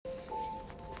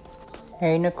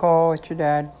Hey, Nicole, it's your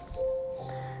dad.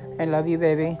 I love you,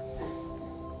 baby.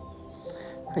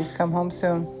 Please come home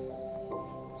soon.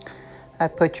 I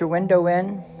put your window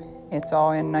in. It's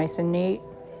all in nice and neat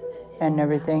and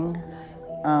everything.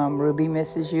 Ruby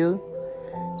misses you.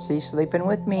 She's sleeping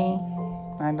with me.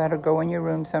 I let her go in your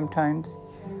room sometimes,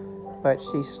 but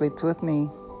she sleeps with me.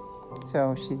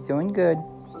 So she's doing good.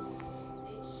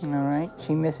 All right.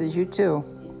 She misses you too.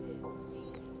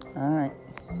 All right.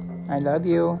 I love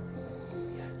you.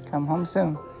 Come home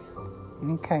soon.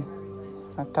 Okay.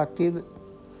 I'll talk to you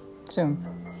soon.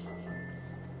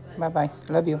 Bye-bye.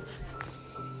 Love you.